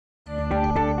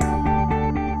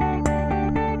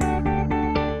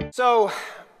So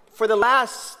for the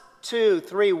last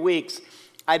 2-3 weeks,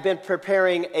 I've been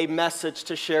preparing a message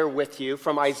to share with you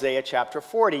from Isaiah chapter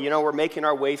 40. You know, we're making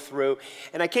our way through.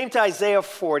 And I came to Isaiah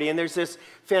 40, and there's this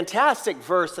fantastic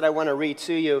verse that I want to read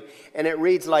to you. And it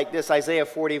reads like this, Isaiah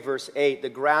 40, verse 8, "The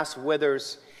grass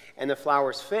withers and the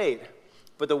flowers fade,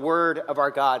 but the word of our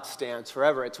God stands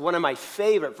forever." It's one of my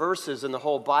favorite verses in the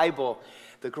whole Bible.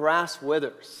 The grass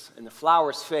withers and the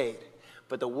flowers fade,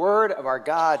 but the word of our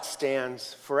God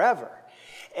stands forever.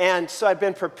 And so I've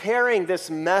been preparing this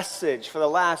message for the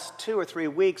last 2 or 3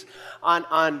 weeks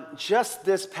on just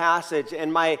this passage.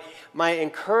 And my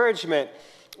encouragement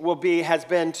has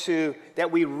been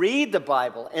that we read the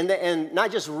Bible and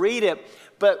not just read it,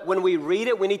 but when we read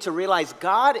it, we need to realize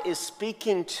God is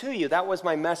speaking to you. That was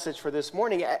my message for this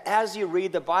morning. As you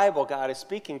read the Bible, God is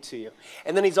speaking to you.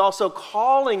 And then he's also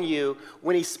calling you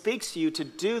when he speaks to you to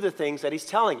do the things that he's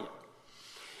telling you.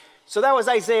 So that was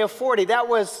Isaiah 40. That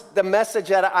was the message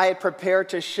that I had prepared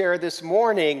to share this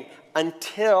morning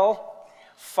until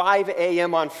 5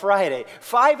 a.m. on Friday.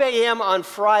 5 a.m. on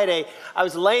Friday, I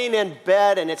was laying in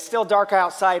bed, and it's still dark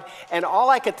outside, and all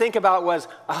I could think about was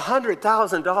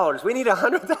 $100,000. We need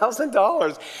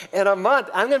 $100,000 in a month.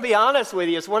 I'm going to be honest with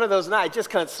you. It's one of those nights I just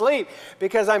can't sleep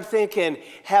because I'm thinking,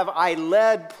 have I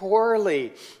led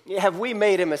poorly? Have we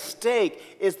made a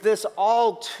mistake? Is this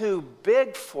all too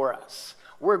big for us?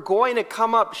 We're going to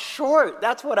come up short.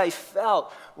 That's what I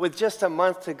felt with just a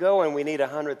month to go, and we need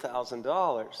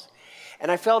 $100,000.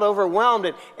 And I felt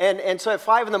overwhelmed. And so at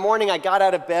 5 in the morning, I got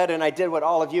out of bed, and I did what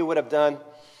all of you would have done.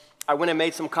 I went and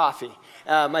made some coffee.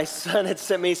 My son had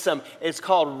sent me it's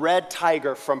called Red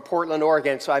Tiger from Portland,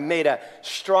 Oregon. So I made a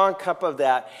strong cup of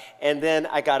that, and then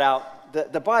I got out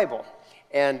the Bible.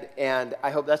 And I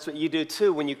hope that's what you do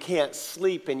too when you can't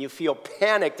sleep and you feel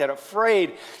panicked and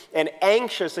afraid and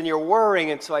anxious and you're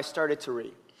worrying. And so I started to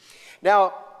read.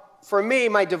 Now, for me,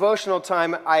 my devotional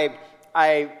time,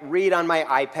 I read on my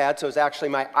iPad. So it was actually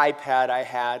my iPad I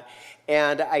had.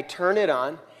 And I turn it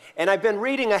on. And I've been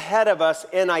reading ahead of us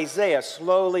in Isaiah,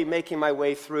 slowly making my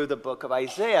way through the book of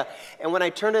Isaiah. And when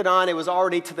I turned it on, it was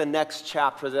already to the next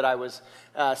chapter that I was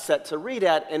set to read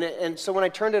at. And so when I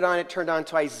turned it turned on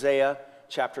to Isaiah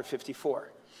chapter 54.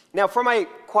 Now, for my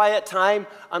quiet time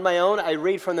on my own, I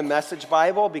read from the Message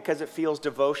Bible because it feels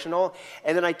devotional.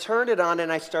 And then I turned it on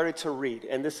and I started to read.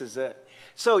 And this is it.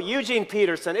 So Eugene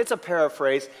Peterson, it's a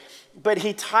paraphrase, but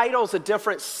he titles the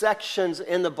different sections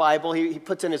in the Bible. He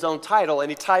puts in his own title, and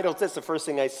he titles this. The first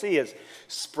thing I see is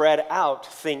Spread Out,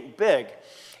 Think Big.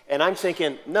 And I'm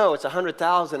thinking, no, it's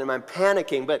 100,000, and I'm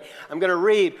panicking. But I'm going to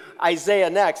read Isaiah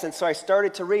next. And so I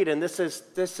started to read, and this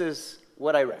is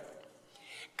what I read.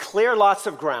 "Clear lots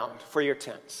of ground for your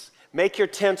tents. Make your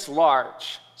tents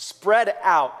large. Spread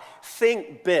out.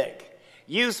 Think big.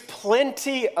 Use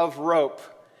plenty of rope.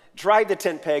 Drive the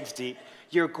tent pegs deep.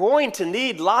 You're going to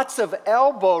need lots of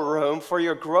elbow room for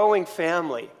your growing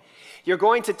family. You're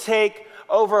going to take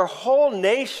over whole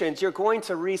nations. You're going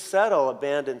to resettle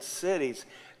abandoned cities.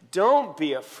 Don't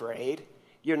be afraid.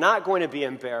 You're not going to be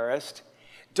embarrassed.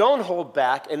 Don't hold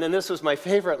back." And then this was my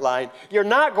favorite line. "You're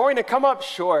not going to come up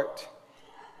short.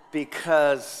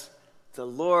 Because the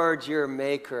Lord your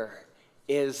Maker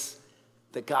is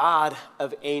the God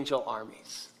of angel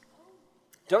armies."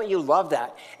 Don't you love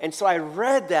that? And so I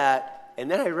read that, and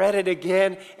then I read it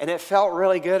again, and it felt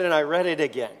really good, and I read it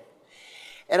again.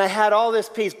 And I had all this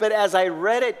peace, but as I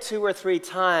read it 2 or 3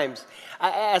 times,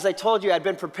 as I told you, I'd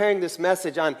been preparing this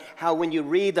message on how when you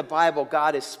read the Bible,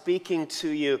 God is speaking to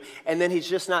you, and then he's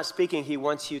just not speaking, he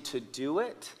wants you to do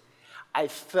it. I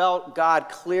felt God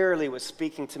clearly was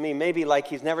speaking to me, maybe like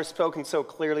he's never spoken so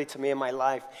clearly to me in my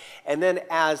life. And then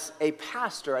as a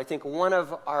pastor, I think one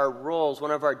of our roles,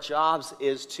 one of our jobs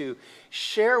is to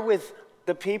share with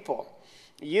the people,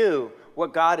 you,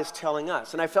 what God is telling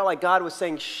us. And I felt like God was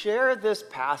saying, share this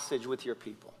passage with your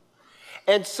people.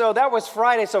 And so that was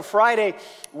Friday. So Friday,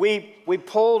 we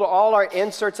pulled all our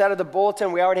inserts out of the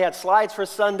bulletin. We already had slides for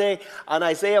Sunday on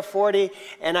Isaiah 40.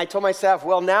 And I told myself,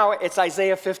 well, now it's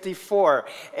Isaiah 54.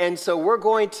 And so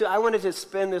I wanted to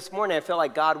spend this morning, I felt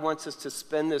like God wants us to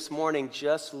spend this morning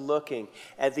just looking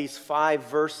at these 5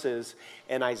 verses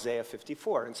in Isaiah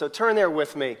 54. And so turn there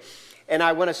with me. And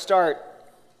I want to start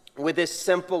with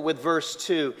verse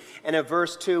 2. And in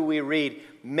verse 2, we read,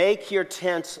 "Make your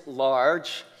tents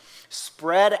large.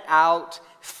 Spread out,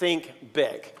 think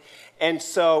big." And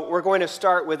so we're going to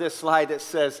start with this slide that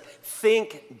says,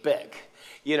 think big.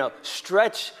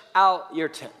 Stretch out your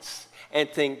tents and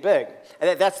think big.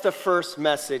 And that's the first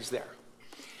message there.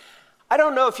 I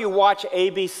don't know if you watch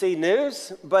ABC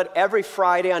News, but every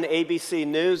Friday on ABC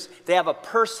News, they have a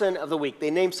person of the week. They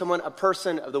name someone a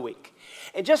person of the week.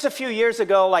 And just a few years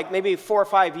ago, like maybe 4 or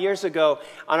 5 years ago,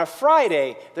 on a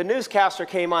Friday, the newscaster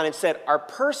came on and said, our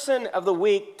person of the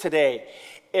week today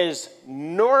is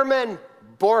Norman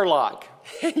Borlaug.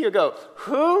 You go,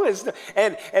 who is,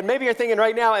 and maybe you're thinking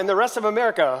right now, in the rest of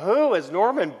America, who is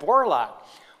Norman Borlaug?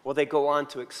 Well, they go on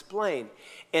to explain.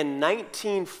 In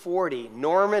 1940,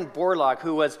 Norman Borlaug,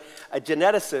 who was a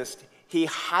geneticist, he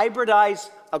hybridized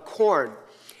a corn,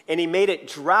 and he made it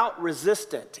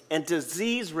drought-resistant and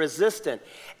disease-resistant,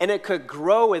 and it could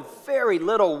grow with very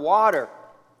little water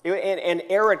in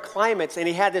arid climates. And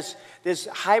he had this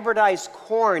hybridized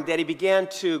corn that he began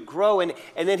to grow, and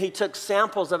then he took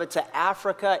samples of it to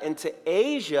Africa and to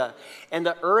Asia in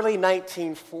the early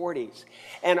 1940s.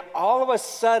 And all of a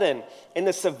sudden, in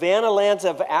the savanna lands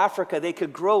of Africa, they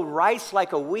could grow rice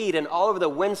like a weed, and all over the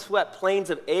windswept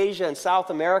plains of Asia and South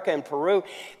America and Peru,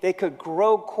 they could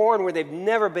grow corn where they've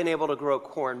never been able to grow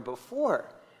corn before.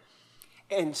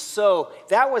 And so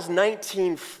that was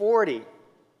 1940.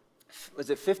 Was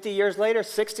it 50 years later,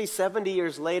 60, 70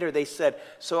 years later, they said,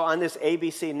 so on this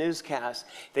ABC newscast,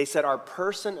 they said our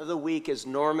person of the week is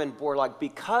Norman Borlaug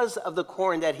because of the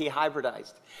corn that he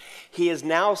hybridized. He has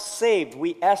now saved,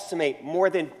 we estimate, more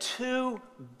than 2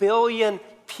 billion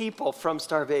people from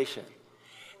starvation.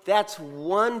 That's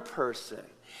one person.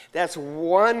 That's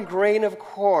one grain of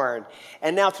corn.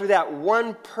 And now through that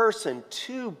one person,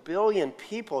 2 billion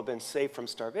people have been saved from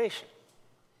starvation.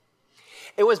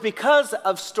 It was because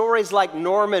of stories like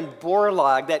Norman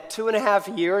Borlaug that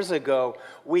 2.5 years ago,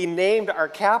 we named our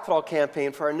capital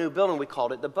campaign for our new building. We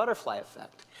called it the Butterfly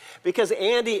Effect. Because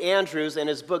Andy Andrews, in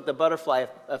his book, The Butterfly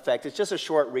Effect, it's just a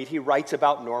short read, he writes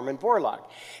about Norman Borlaug.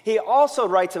 He also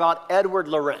writes about Edward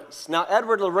Lorenz. Now,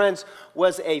 Edward Lorenz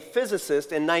was a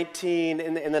physicist in the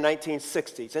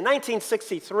 1960s. In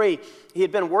 1963, he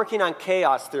had been working on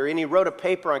chaos theory, and he wrote a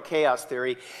paper on chaos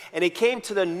theory, and he came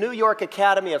to the New York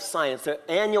Academy of Science, the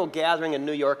annual gathering in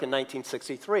New York in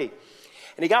 1963.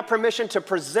 And he got permission to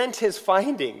present his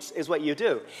findings, is what you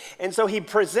do. And so he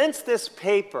presents this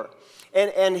paper,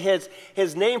 and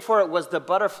his name for it was the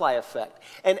Butterfly Effect.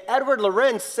 And Edward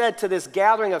Lorenz said to this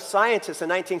gathering of scientists in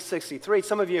 1963,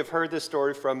 some of you have heard this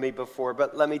story from me before,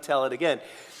 but let me tell it again.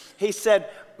 He said,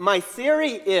 my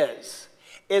theory is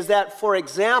that, for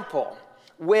example,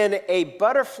 when a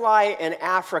butterfly in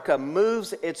Africa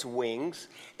moves its wings,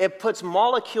 it puts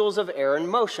molecules of air in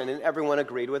motion, and everyone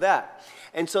agreed with that.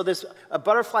 And so a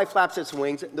butterfly flaps its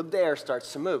wings, and the air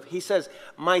starts to move. He says,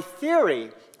 my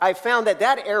theory, I found that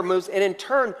air moves, and in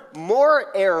turn,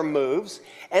 more air moves,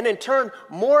 and in turn,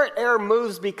 more air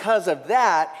moves because of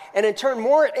that, and in turn,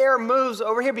 more air moves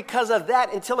over here because of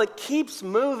that until it keeps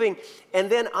moving, and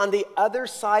then on the other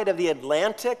side of the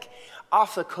Atlantic,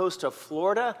 off the coast of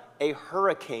Florida, a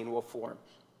hurricane will form.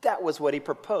 That was what he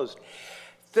proposed.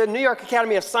 The New York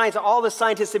Academy of Science, all the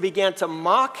scientists began to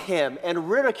mock him and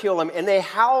ridicule him, and they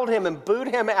howled him and booed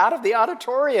him out of the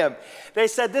auditorium. They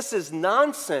said, this is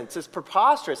nonsense, it's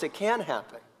preposterous, it can't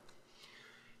happen.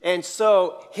 And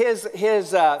so his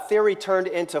theory turned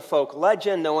into folk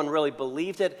legend. No one really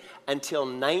believed it until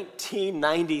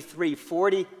 1993,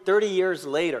 30 years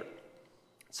later.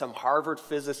 Some Harvard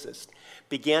physicists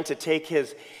began to take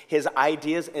his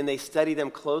ideas, and they studied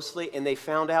them closely, and they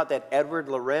found out that Edward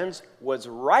Lorenz was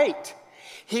right.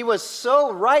 He was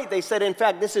so right. They said, in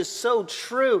fact, this is so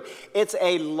true. It's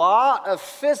a law of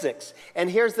physics. And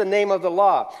here's the name of the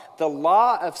law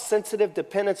of sensitive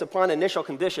dependence upon initial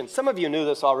conditions. Some of you knew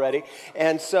this already,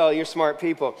 and so you're smart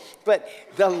people. But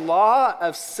the law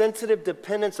of sensitive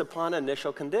dependence upon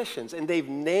initial conditions. And they've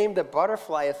named the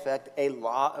butterfly effect a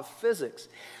law of physics.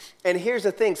 And here's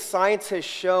the thing, science has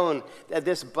shown that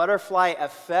this butterfly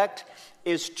effect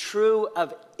is true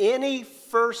of any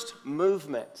first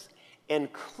movements,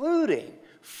 including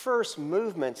first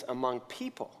movements among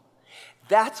people.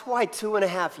 That's why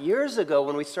 2.5 years ago,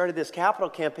 when we started this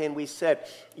capital campaign, we said,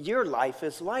 your life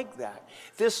is like that.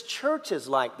 This church is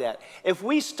like that. If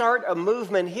we start a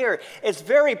movement here, it's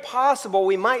very possible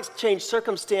we might change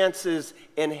circumstances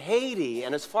in Haiti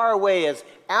and as far away as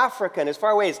Africa and as far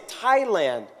away as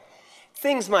Thailand.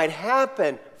 Things might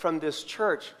happen from this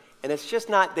church, and it's just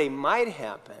not they might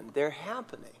happen, they're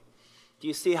happening. Do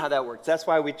you see how that works? That's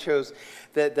why we chose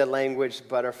the language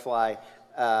butterfly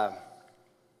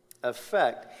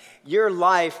effect. Your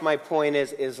life, my point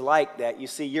is like that. You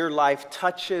see, your life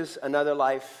touches another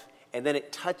life, and then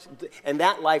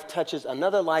that life touches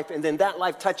another life, and then that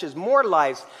life touches more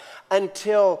lives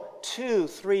until 2,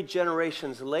 3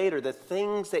 generations later, the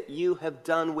things that you have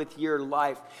done with your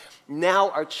life now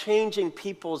are changing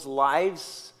people's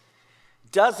lives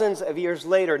dozens of years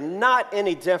later, not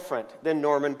any different than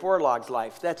Norman Borlaug's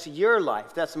life. That's your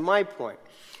life. That's my point.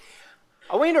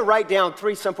 I want you to write down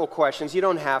 3 simple questions. You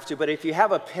don't have to, but if you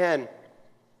have a pen,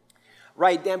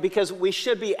 write down, because we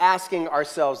should be asking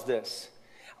ourselves this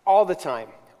all the time.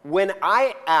 When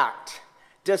I act,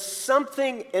 does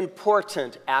something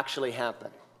important actually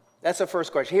happen? That's the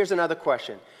first question. Here's another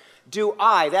question. Do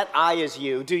I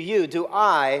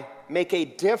make a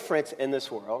difference in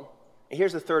this world? And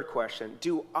here's the third question.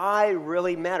 Do I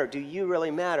really matter? Do you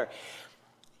really matter?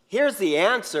 Here's the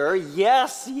answer.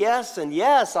 Yes, yes, and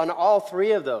yes on all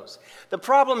 3 of those. The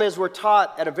problem is we're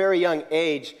taught at a very young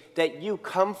age that you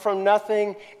come from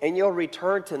nothing and you'll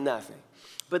return to nothing.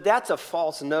 But that's a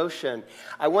false notion.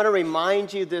 I want to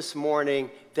remind you this morning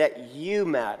that you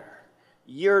matter.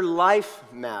 Your life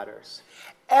matters.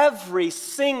 Every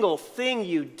single thing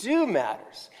you do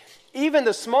matters. Even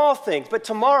the small things. But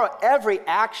tomorrow, every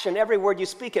action, every word you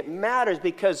speak, it matters,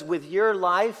 because with your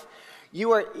life,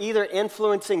 you are either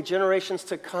influencing generations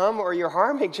to come or you're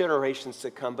harming generations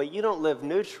to come, but you don't live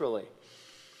neutrally.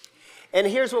 And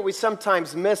here's what we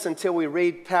sometimes miss until we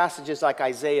read passages like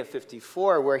Isaiah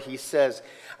 54, where he says,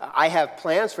 I have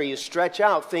plans for you, stretch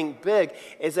out, think big,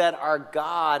 is that our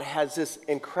God has this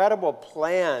incredible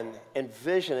plan and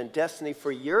vision and destiny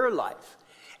for your life.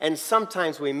 And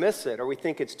sometimes we miss it or we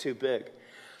think it's too big.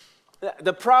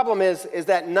 The problem is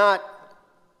that not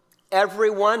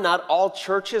everyone, not all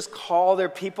churches call their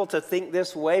people to think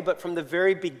this way, but from the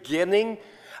very beginning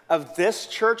of this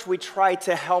church, we try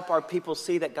to help our people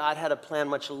see that God had a plan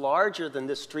much larger than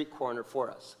this street corner for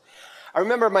us. I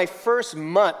remember my first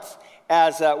month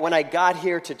when I got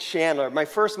here to Chandler, my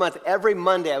first month, every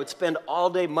Monday, I would spend all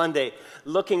day Monday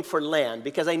looking for land,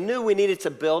 because I knew we needed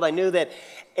to build. I knew that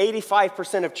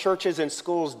 85% of churches and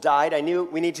schools died. I knew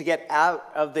we needed to get out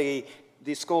of the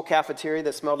school cafeteria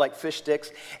that smelled like fish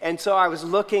sticks. And so I was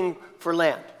looking for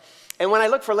land. And when I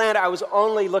looked for land, I was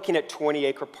only looking at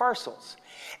 20-acre parcels.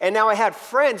 And now I had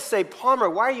friends say, Palmer,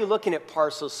 why are you looking at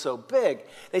parcels so big?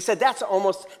 They said,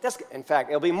 in fact,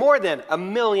 it'll be more than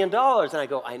 $1 million. And I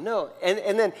go, I know.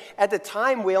 And then at the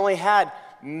time, we only had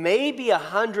maybe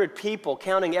 100 people,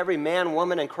 counting every man,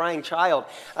 woman, and crying child.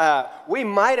 We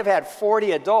might have had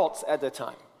 40 adults at the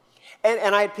time.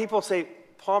 And I had people say,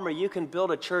 Palmer, you can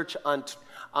build a church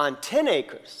on 10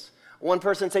 acres. One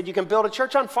person said, you can build a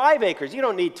church on 5 acres. You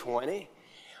don't need 20.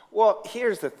 Well,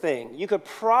 here's the thing. You could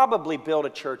probably build a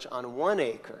church on 1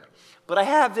 acre. But I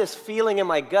have this feeling in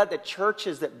my gut that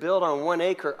churches that build on 1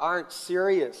 acre aren't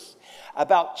serious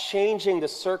about changing the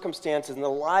circumstances and the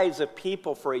lives of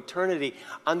people for eternity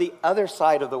on the other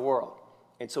side of the world.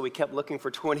 And so we kept looking for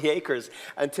 20 acres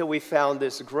until we found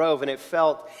this grove, and it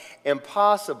felt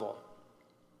impossible.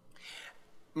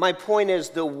 My point is,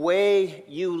 the way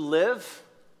you live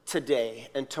today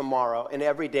and tomorrow and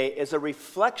every day is a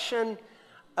reflection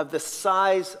of the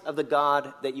size of the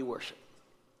God that you worship.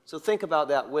 So think about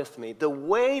that with me. The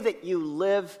way that you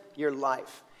live your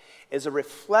life is a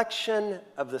reflection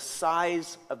of the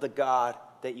size of the God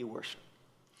that you worship.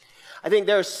 I think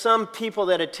there are some people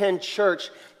that attend church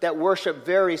that worship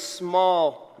very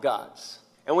small gods.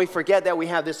 And we forget that we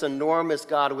have this enormous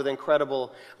God with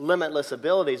incredible, limitless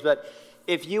abilities. But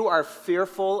if you are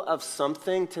fearful of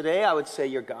something today, I would say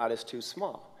your God is too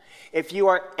small. If you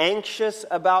are anxious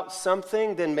about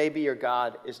something, then maybe your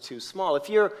God is too small. If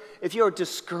you're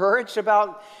discouraged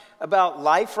about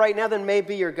life right now, then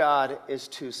maybe your God is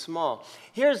too small.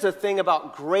 Here's the thing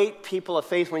about great people of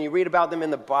faith. When you read about them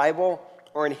in the Bible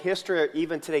or in history or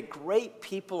even today, great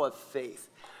people of faith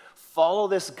follow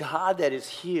this God that is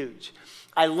huge.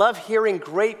 I love hearing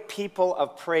great people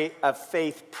of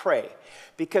faith pray,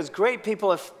 because great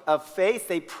people of faith,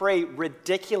 they pray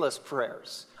ridiculous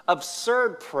prayers,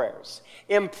 absurd prayers,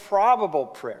 improbable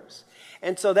prayers.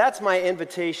 And so that's my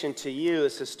invitation to you,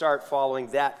 is to start following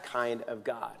that kind of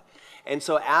God. And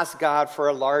so ask God for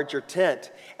a larger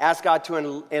tent. Ask God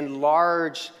to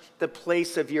enlarge the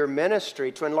place of your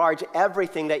ministry, to enlarge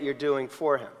everything that you're doing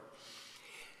for him.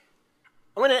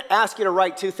 I'm going to ask you to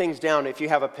write 2 things down if you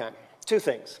have a pen. 2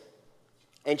 things.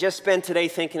 And just spend today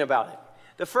thinking about it.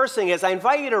 The first thing is, I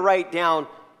invite you to write down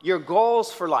your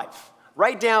goals for life.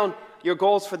 Write down your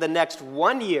goals for the next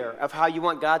 1 year of how you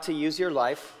want God to use your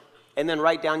life, and then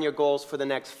write down your goals for the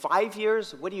next 5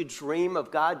 years. What do you dream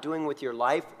of God doing with your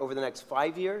life over the next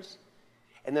 5 years?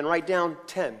 And then write down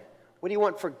 10. What do you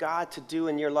want for God to do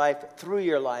in your life, through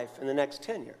your life, in the next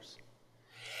 10 years?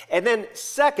 And then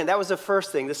second, that was the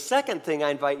first thing. The second thing I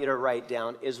invite you to write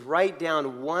down is write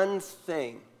down one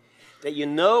thing that you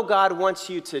know God wants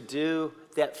you to do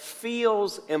that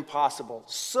feels impossible,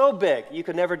 so big you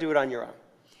could never do it on your own.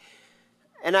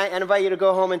 And I invite you to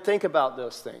go home and think about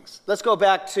those things. Let's go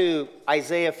back to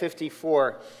Isaiah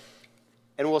 54,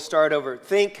 and we'll start over.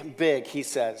 Think big, he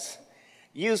says.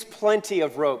 Use plenty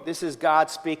of rope. This is God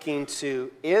speaking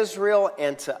to Israel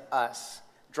and to us.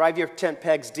 Drive your tent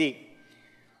pegs deep.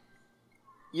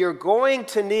 You're going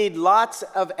to need lots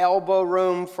of elbow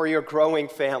room for your growing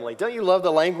family. Don't you love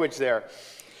the language there?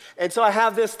 And so I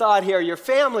have this thought here. Your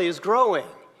family is growing.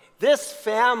 This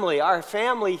family, our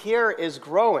family here is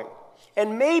growing.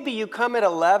 And maybe you come at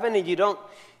 11 and you don't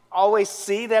always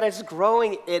see that it's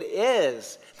growing. It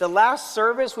is. The last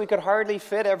service, we could hardly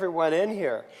fit everyone in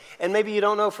here. And maybe you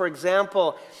don't know, for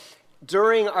example,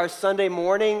 during our Sunday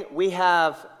morning, we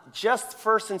have just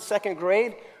first and second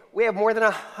grade. We have more than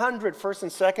 100 first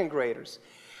and second graders.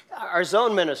 Our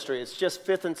zone ministry, it's just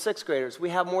fifth and sixth graders. We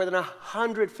have more than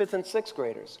 100 fifth and sixth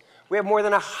graders. We have more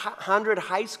than 100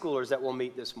 high schoolers that will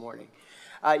meet this morning.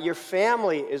 Your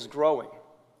family is growing.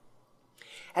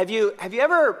 Have you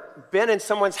ever been in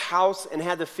someone's house and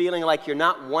had the feeling like you're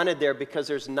not wanted there because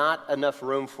there's not enough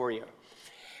room for you?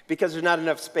 Because there's not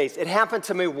enough space? It happened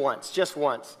to me once, just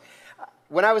once.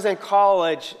 When I was in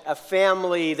college, a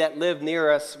family that lived near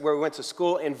us where we went to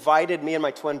school invited me and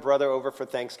my twin brother over for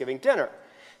Thanksgiving dinner.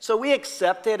 So we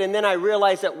accepted, and then I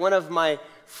realized that one of my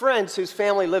friends whose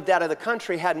family lived out of the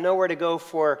country had nowhere to go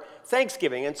for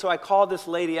Thanksgiving. And so I called this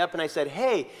lady up and I said,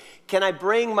 hey, can I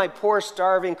bring my poor,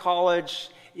 starving college,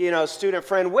 student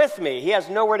friend with me? He has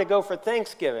nowhere to go for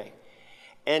Thanksgiving.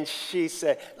 And she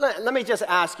said, let me just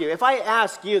ask you, if I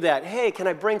ask you that, hey, can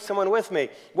I bring someone with me?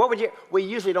 What would you, we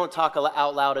usually don't talk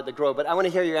out loud at the Grove, but I want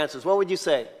to hear your answers. What would you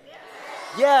say?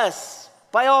 Yes,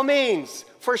 by all means,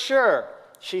 for sure.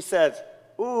 She says,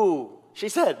 ooh. She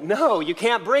said, no, you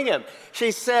can't bring him.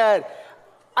 She said,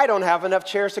 I don't have enough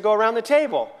chairs to go around the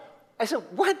table. I said,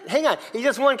 what? Hang on, he's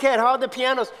just one kid. How are the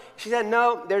pianos? She said,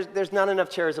 no, there's not enough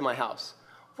chairs in my house.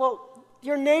 Well,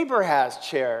 your neighbor has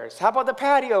chairs. How about the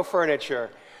patio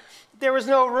furniture? There was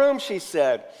no room, she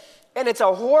said. And it's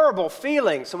a horrible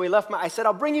feeling. So we left I said,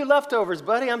 I'll bring you leftovers,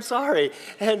 buddy. I'm sorry.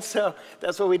 And so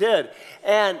that's what we did.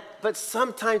 But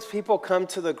sometimes people come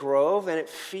to the Grove and it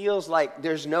feels like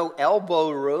there's no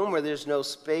elbow room or there's no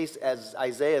space, as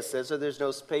Isaiah says, or there's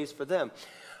no space for them.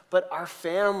 But our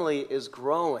family is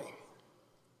growing.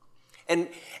 And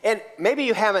maybe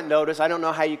you haven't noticed, I don't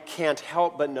know how you can't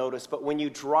help but notice, but when you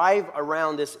drive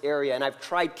around this area, and I've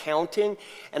tried counting,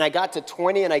 and I got to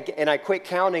 20 and I quit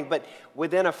counting, but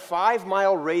within a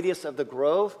 5-mile radius of the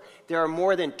Grove, there are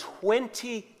more than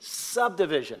 20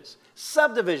 subdivisions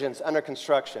under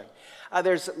construction.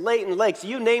 There's Leighton Lakes.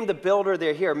 You name the builder,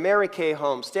 they're here. Mary Kay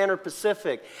Homes, Standard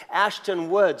Pacific, Ashton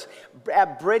Woods.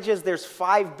 At Bridges, there's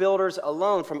 5 builders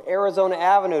alone, from Arizona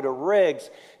Avenue to Riggs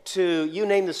to, you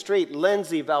name the street,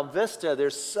 Lindsay, Val Vista.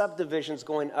 There's subdivisions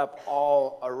going up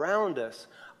all around us.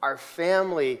 Our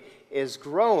family is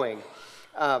growing.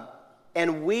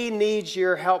 And we need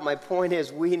your help. My point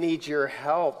is, we need your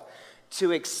help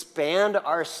to expand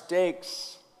our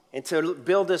stakes and to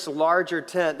build this larger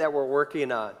tent that we're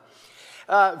working on.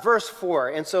 Verse 4,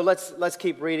 and so let's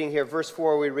keep reading here. Verse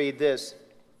 4, we read this.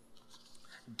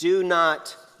 Do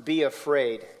not be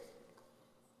afraid.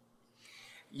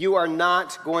 You are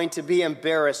not going to be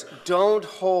embarrassed. Don't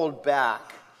hold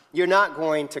back. You're not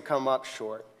going to come up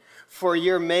short. For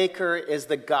your Maker is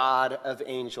the God of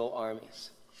angel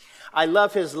armies. I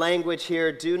love his language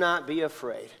here. Do not be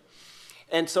afraid.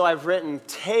 And so I've written,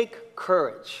 take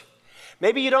courage.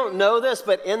 Maybe you don't know this,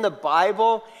 but in the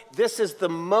Bible, this is the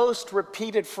most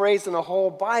repeated phrase in the whole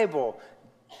Bible.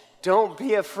 Don't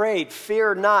be afraid.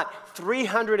 Fear not.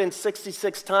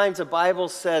 366 times the Bible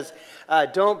says,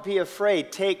 don't be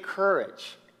afraid. Take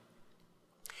courage.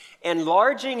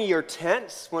 Enlarging your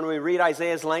tents, when we read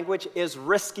Isaiah's language, is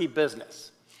risky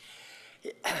business.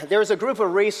 There was a group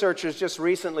of researchers just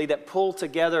recently that pulled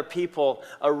together people,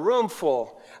 a room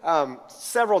full,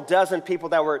 several dozen people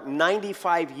that were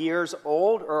 95 years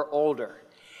old or older.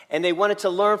 And they wanted to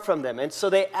learn from them. And so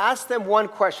they asked them one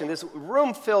question. This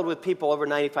room filled with people over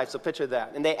 95, so picture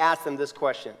that. And they asked them this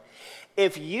question.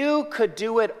 If you could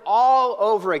do it all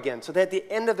over again, so that at the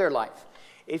end of their life,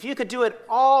 if you could do it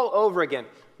all over again,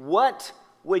 what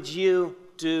would you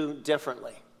do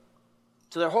differently?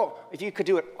 So if you could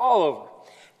do it all over,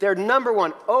 their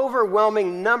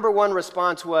overwhelming number one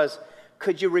response was,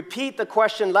 could you repeat the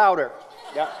question louder?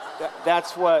 Yeah,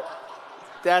 that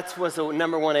was the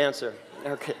number one answer.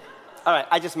 Okay. All right,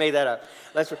 I just made that up.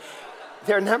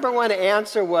 Their number one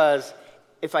answer was,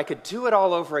 if I could do it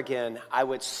all over again, I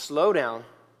would slow down,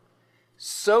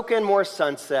 soak in more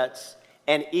sunsets,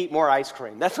 and eat more ice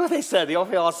cream. That's what they said. The old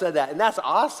people all said that, and that's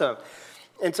awesome.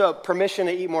 And so permission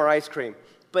to eat more ice cream.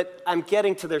 But I'm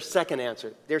getting to their second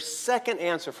answer. Their second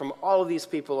answer from all of these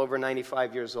people over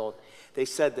 95 years old, they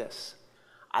said this: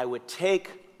 I would take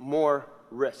more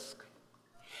risk.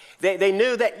 They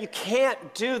knew that you can't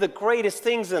do the greatest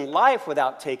things in life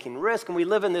without taking risk, and we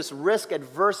live in this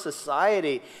risk-adverse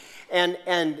society.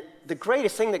 And the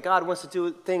greatest thing that God wants to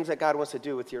do, things that God wants to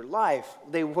do with your life,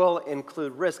 they will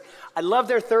include risk. I love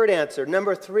their third answer.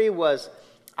 Number 3 was,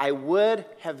 I would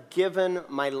have given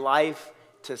my life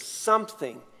to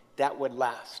something that would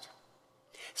last.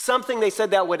 Something, they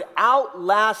said, that would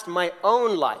outlast my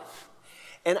own life.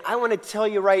 And I want to tell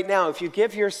you right now, if you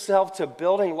give yourself to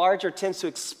building larger tents, to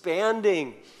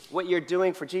expanding what you're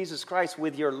doing for Jesus Christ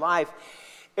with your life,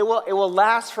 it will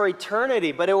last for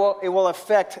eternity, but it will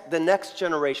affect the next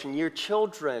generation, your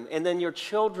children, and then your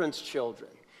children's children.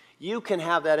 You can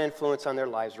have that influence on their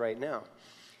lives right now.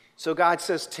 So God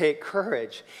says, take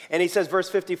courage. And he says, verse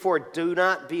 54, do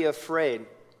not be afraid.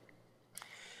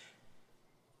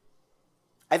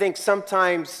 I think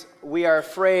sometimes we are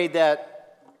afraid that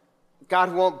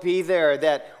God won't be there,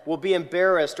 that we'll be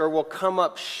embarrassed or we'll come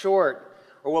up short,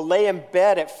 or we'll lay in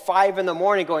bed at 5 in the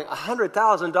morning going,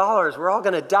 $100,000, we're all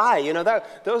going to die. You know,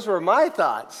 those were my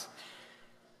thoughts.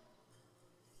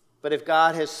 But if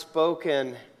God has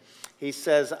spoken, he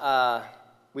says, I'll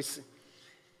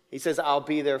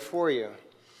be there for you.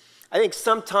 I think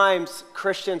sometimes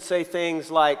Christians say things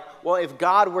like, well, if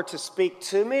God were to speak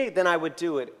to me, then I would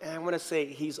do it. And I want to say,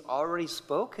 he's already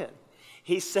spoken.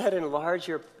 He said, enlarge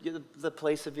the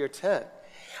place of your tent.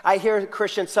 I hear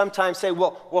Christians sometimes say,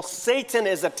 well, Satan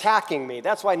is attacking me.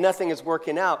 That's why nothing is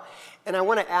working out. And I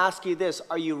want to ask you this.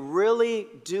 Are you really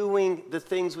doing the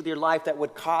things with your life that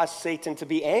would cause Satan to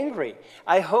be angry?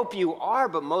 I hope you are,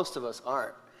 but most of us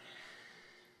aren't.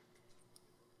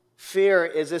 Fear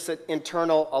is this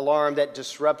internal alarm that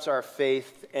disrupts our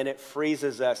faith and it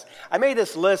freezes us. I made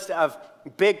this list of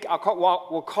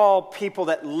we'll call people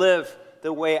that live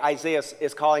the way Isaiah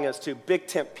is calling us to, big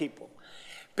tent people.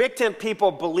 Big tent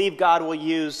people believe God will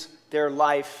use their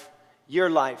life, your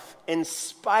life, in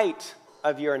spite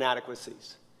of your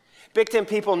inadequacies. Big tent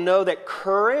people know that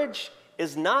courage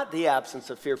is not the absence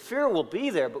of fear. Fear will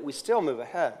be there, but we still move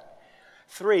ahead.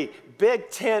 3, big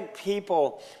tent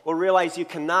people will realize you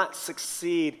cannot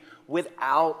succeed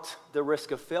without the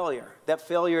risk of failure. That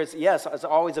failure is, yes, it's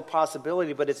always a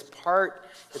possibility, but it's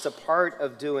a part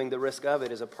of doing the risk of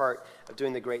it, is a part of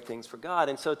doing the great things for God.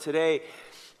 And so today,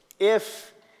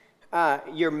 if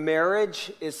your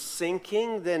marriage is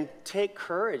sinking, then take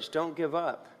courage. Don't give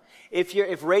up.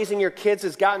 If raising your kids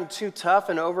has gotten too tough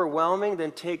and overwhelming,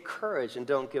 then take courage and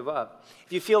don't give up.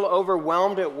 If you feel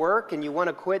overwhelmed at work and you want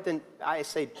to quit, then I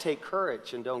say take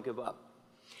courage and don't give up.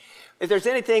 If there's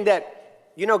anything that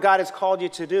you know God has called you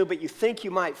to do, but you think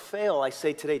you might fail, I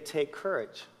say today take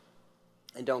courage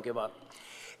and don't give up.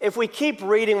 If we keep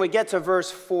reading, we get to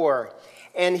verse 4,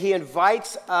 and he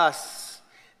invites us,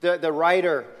 the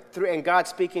writer, and God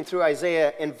speaking through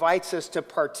Isaiah, invites us to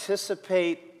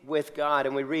participate with God.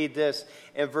 And we read this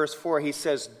in verse 4. He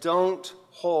says, don't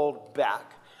hold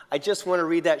back. I just want to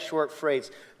read that short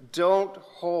phrase. Don't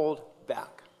hold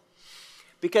back.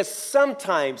 Because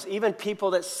sometimes, even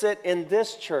people that sit in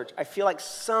this church, I feel like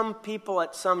some people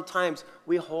at some times,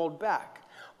 we hold back.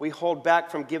 We hold back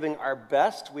from giving our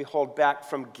best. We hold back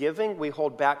from giving. We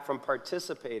hold back from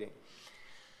participating.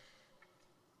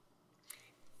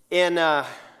 In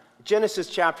Genesis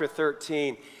chapter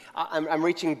 13, I'm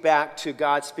reaching back to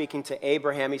God speaking to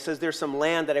Abraham. He says, there's some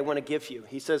land that I want to give you.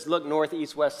 He says, look, north,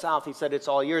 east, west, south. He said, it's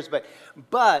all yours,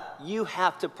 but you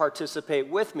have to participate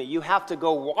with me. You have to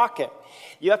go walk it.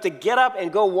 You have to get up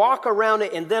and go walk around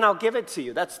it, and then I'll give it to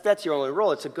you. That's your only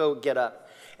role. It's to go get up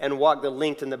and walk the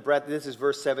length and the breadth. This is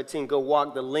verse 17. Go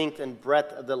walk the length and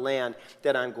breadth of the land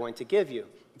that I'm going to give you.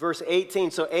 Verse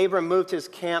 18, so Abram moved his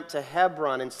camp to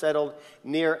Hebron and settled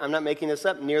near, I'm not making this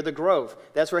up, near the grove.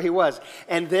 That's where he was.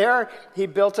 And there he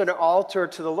built an altar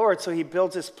to the Lord. So he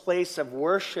built his place of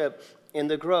worship in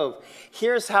the grove.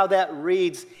 Here's how that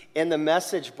reads in the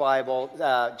Message Bible,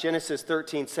 Genesis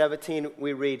 13:17,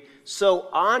 we read, so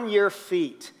on your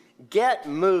feet, get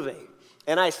moving.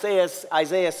 And Isaiah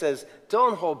says,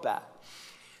 don't hold back.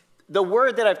 The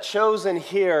word that I've chosen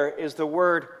here is the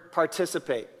word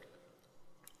participate.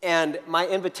 And my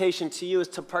invitation to you is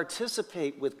to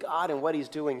participate with God in what he's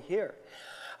doing here.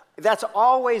 That's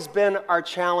always been our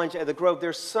challenge at the Grove.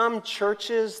 There's some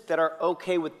churches that are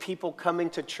okay with people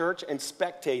coming to church and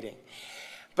spectating.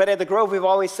 But at the Grove, we've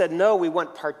always said, no, we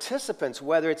want participants,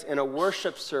 whether it's in a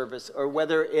worship service or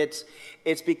whether it's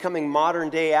becoming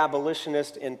modern-day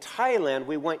abolitionist in Thailand.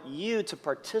 We want you to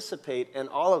participate in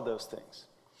all of those things.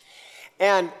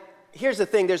 And here's the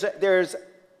thing. There's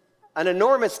an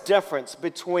enormous difference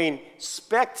between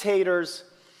spectators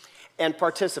and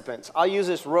participants. I'll use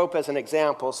this rope as an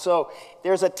example. So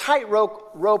there's a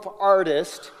tightrope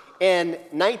artist in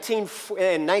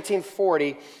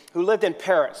 1940 who lived in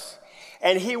Paris.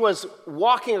 And he was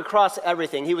walking across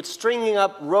everything. He was stringing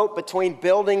up rope between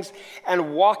buildings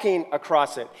and walking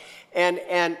across it.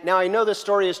 And now I know this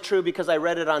story is true because I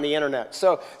read it on the internet.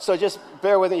 So just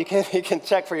bear with it. You can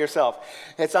check for yourself.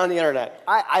 It's on the internet.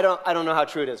 I don't know how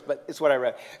true it is, but it's what I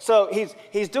read. So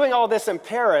he's doing all this in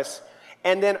Paris,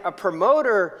 and then a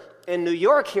promoter in New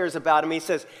York hears about him. He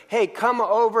says, hey, come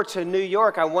over to New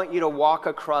York. I want you to walk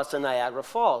across the Niagara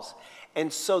Falls.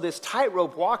 And so this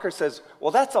tightrope walker says,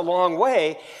 well, that's a long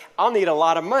way. I'll need a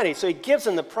lot of money. So he gives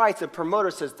him the price. The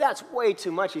promoter says, that's way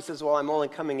too much. He says, well, I'm only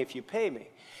coming if you pay me.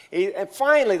 And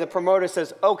finally, the promoter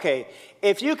says, okay,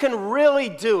 if you can really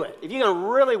do it, if you can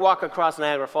really walk across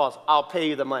Niagara Falls, I'll pay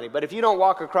you the money. But if you don't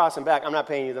walk across and back, I'm not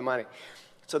paying you the money.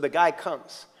 So the guy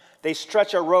comes. They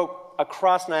stretch a rope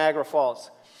across Niagara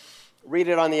Falls. Read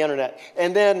it on the internet.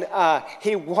 And then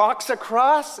he walks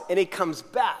across and he comes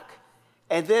back.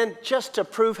 And then just to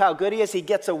prove how good he is, he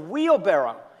gets a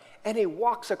wheelbarrow. And he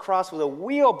walks across with a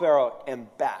wheelbarrow and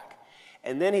back.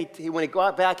 And then when he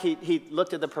got back, he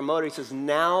looked at the promoter. He says,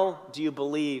 now do you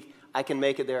believe I can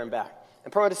make it there and back? And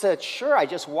the promoter said, sure, I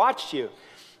just watched you.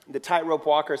 The tightrope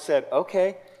walker said,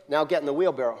 okay, now get in the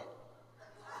wheelbarrow.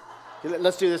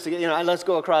 Let's do this again. Let's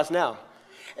go across now.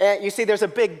 And you see, there's a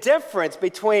big difference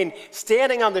between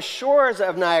standing on the shores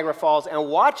of Niagara Falls and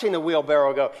watching the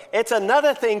wheelbarrow go. It's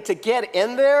another thing to get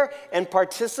in there and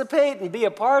participate and be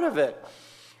a part of it.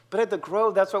 But at the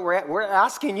Grove, that's what we're at. We're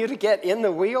asking you to get in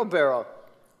the wheelbarrow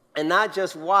and not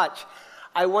just watch.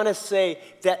 I want to say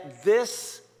that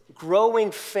this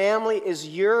growing family is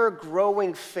your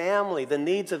growing family. The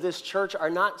needs of this church are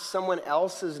not someone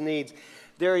else's needs.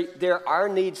 They're our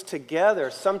needs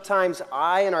together. Sometimes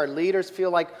I and our leaders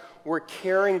feel like we're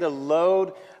carrying the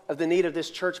load of the need of this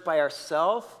church by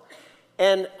ourselves.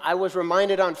 And I was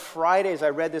reminded on Friday as I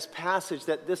read this passage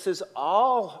that this is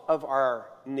all of our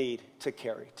need to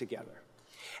carry together.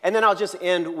 And then I'll just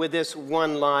end with this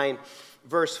one line,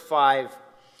 verse 5,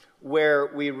 where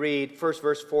we read, first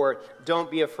verse 4, don't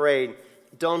be afraid,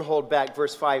 don't hold back.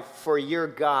 Verse 5, for your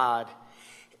God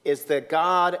is the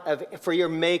God of, for your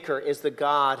maker is the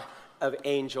God of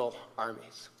angel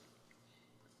armies.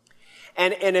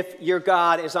 And if your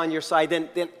God is on your side,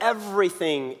 then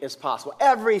everything is possible.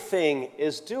 Everything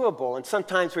is doable. And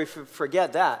sometimes we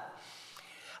forget that.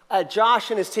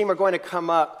 Josh and his team are going to come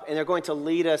up and they're going to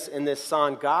lead us in this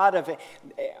song, God of,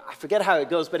 I forget how it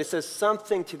goes, but it says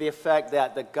something to the effect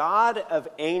that the God of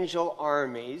angel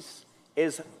armies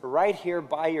is right here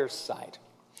by your side.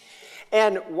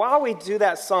 And while we do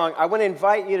that song, I want to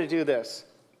invite you to do this.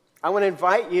 I want to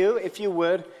invite you, if you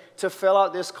would, to fill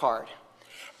out this card.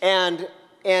 And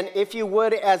if you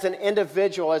would, as an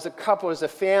individual, as a couple, as a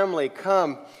family,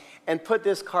 come and put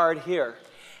this card here.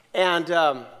 And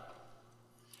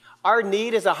our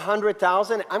need is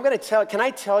 100,000. I'm going to tell. Can I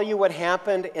tell you what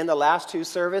happened in the last two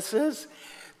services?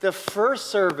 The first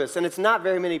service, and it's not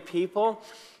very many people,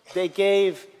 they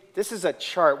gave. This is a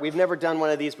chart. We've never done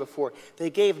one of these before. They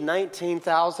gave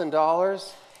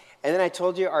 $19,000. And then I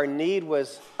told you our need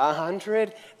was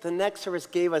 100. The next service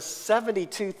gave us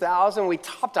 72,000. We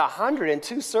topped 100 in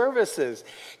two services.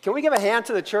 Can we give a hand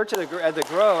to the church at the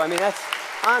Grove? I mean, that's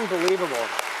unbelievable.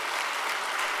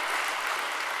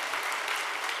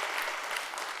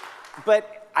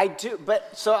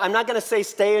 So I'm not going to say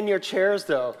stay in your chairs,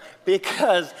 though,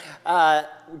 because,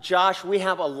 Josh, we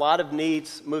have a lot of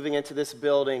needs moving into this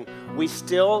building. We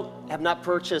still have not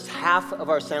purchased half of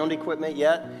our sound equipment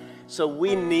yet. So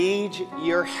we need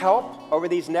your help over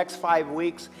these next 5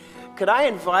 weeks. Could I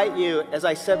invite you, as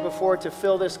I said before, to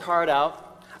fill this card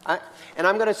out? And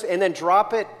then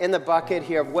drop it in the bucket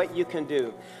here of what you can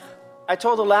do. I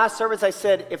told the last service, I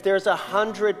said, if there's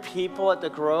 100 people at the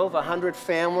Grove, 100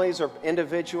 families or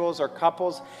individuals or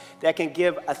couples that can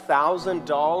give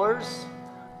 $1,000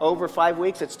 over 5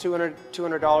 weeks, it's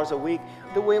 $200 a week,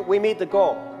 we meet the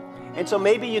goal. And so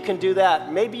maybe you can do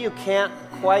that. Maybe you can't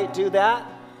quite do that.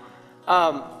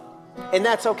 And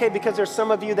that's okay, because there's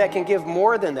some of you that can give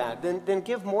more than that. Then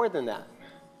give more than that.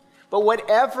 But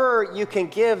whatever you can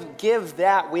give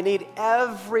that. We need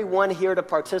everyone here to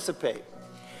participate.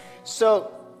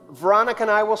 So Veronica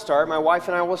and I will start, my wife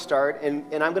and I will start, and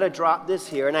I'm going to drop this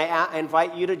here, and I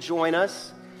invite you to join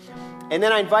us. And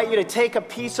then I invite you to take a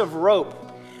piece of rope.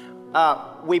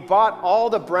 We bought all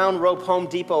the brown rope Home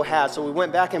Depot has, so we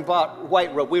went back and bought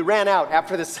white rope. We ran out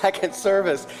after the second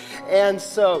service. And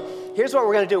so here's what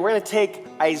we're going to do. We're going to take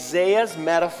Isaiah's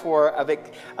metaphor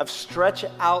of stretch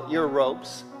out your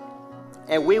ropes,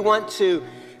 and we want to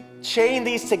chain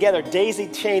these together, daisy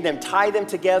chain them, tie them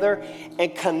together,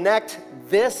 and connect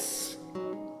this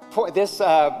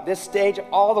stage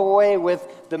all the way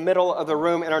with the middle of the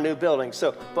room in our new building.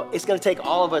 So, but it's going to take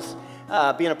all of us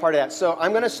being a part of that. So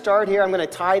I'm going to start here. I'm going to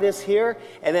tie this here,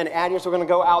 and then Agnes, we're going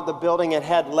to go out the building and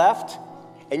head left,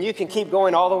 and you can keep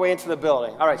going all the way into the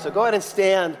building. All right, so go ahead and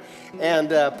stand and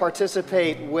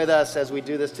participate with us as we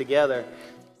do this together.